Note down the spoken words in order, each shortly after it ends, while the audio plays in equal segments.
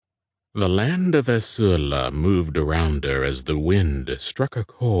The land of Ursula moved around her as the wind struck a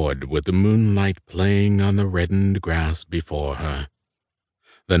chord with the moonlight playing on the reddened grass before her.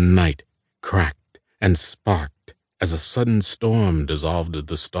 The night cracked and sparked as a sudden storm dissolved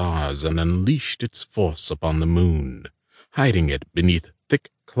the stars and unleashed its force upon the moon, hiding it beneath thick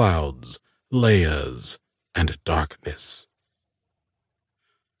clouds, layers, and darkness.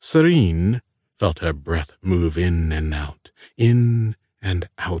 Serene felt her breath move in and out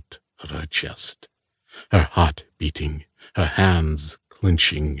of her chest, her heart beating, her hands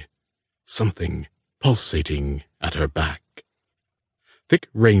clenching, something pulsating at her back. Thick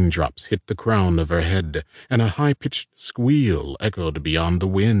raindrops hit the crown of her head, and a high-pitched squeal echoed beyond the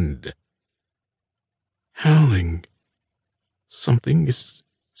wind. Howling. Something is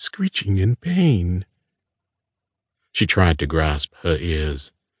screeching in pain. She tried to grasp her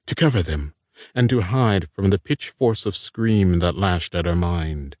ears, to cover them, and to hide from the pitch-force of scream that lashed at her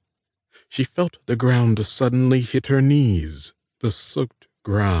mind. She felt the ground suddenly hit her knees, the soaked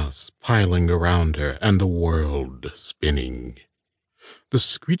grass piling around her and the world spinning. The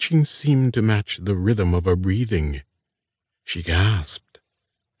screeching seemed to match the rhythm of her breathing. She gasped,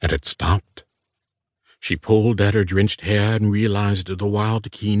 and it stopped. She pulled at her drenched hair and realized the wild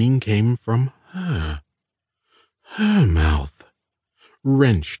keening came from her. Her mouth,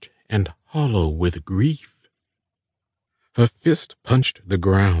 wrenched and hollow with grief. Her fist punched the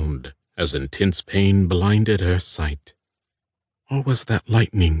ground as intense pain blinded her sight. Or was that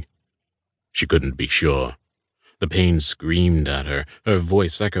lightning? She couldn't be sure. The pain screamed at her, her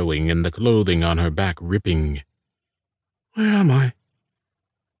voice echoing and the clothing on her back ripping. Where am I?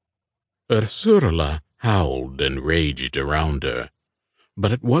 Ursula howled and raged around her,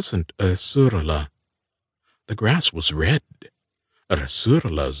 but it wasn't Ursula. The grass was red.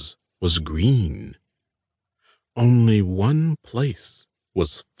 Ursula's was green. Only one place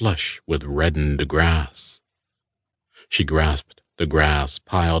was flush with reddened grass. She grasped the grass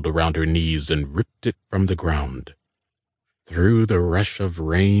piled around her knees and ripped it from the ground. Through the rush of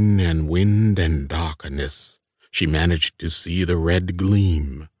rain and wind and darkness, she managed to see the red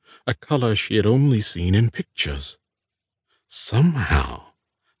gleam, a color she had only seen in pictures. Somehow,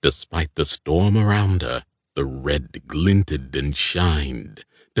 despite the storm around her, the red glinted and shined,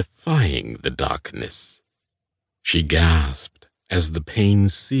 defying the darkness. She gasped as the pain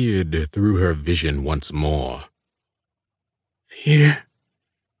seared through her vision once more. Fear.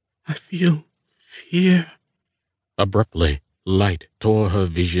 I feel fear. Abruptly, light tore her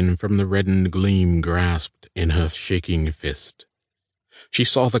vision from the reddened gleam grasped in her shaking fist. She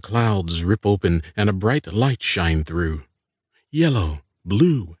saw the clouds rip open and a bright light shine through. Yellow,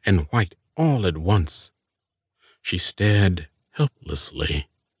 blue, and white all at once. She stared helplessly,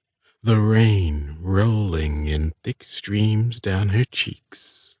 the rain rolling in thick streams down her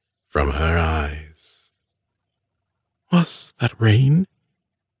cheeks from her eyes. Was that rain?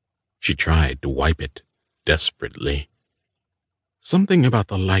 She tried to wipe it desperately. Something about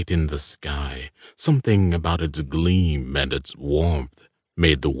the light in the sky, something about its gleam and its warmth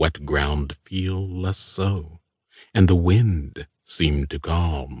made the wet ground feel less so, and the wind seemed to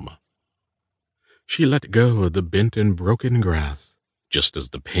calm. She let go of the bent and broken grass, just as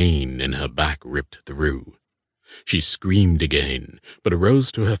the pain in her back ripped through. She screamed again, but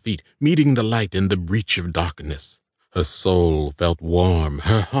arose to her feet, meeting the light in the breach of darkness. Her soul felt warm,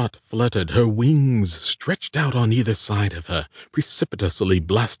 her heart fluttered, her wings stretched out on either side of her, precipitously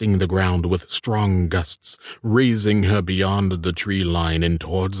blasting the ground with strong gusts, raising her beyond the tree line and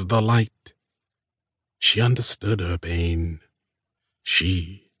towards the light. She understood her pain.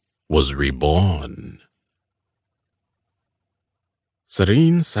 She was reborn.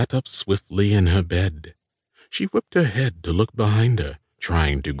 Serene sat up swiftly in her bed. She whipped her head to look behind her,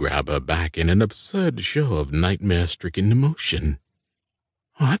 trying to grab her back in an absurd show of nightmare-stricken emotion.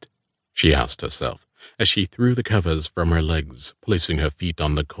 What? She asked herself, as she threw the covers from her legs, placing her feet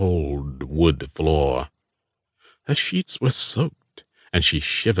on the cold wood floor. Her sheets were soaked, and she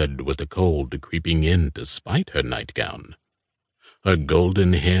shivered with the cold creeping in despite her nightgown. Her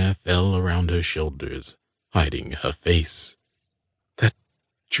golden hair fell around her shoulders, hiding her face. That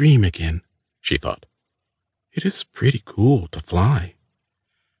dream again, she thought. It is pretty cool to fly.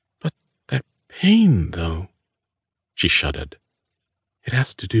 But that pain, though. She shuddered. It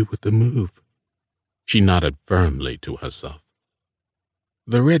has to do with the move. She nodded firmly to herself.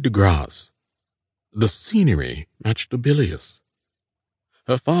 The red grass. The scenery matched Obilius.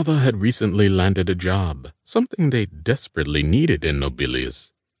 Her father had recently landed a job, something they desperately needed in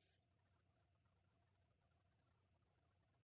Obilius.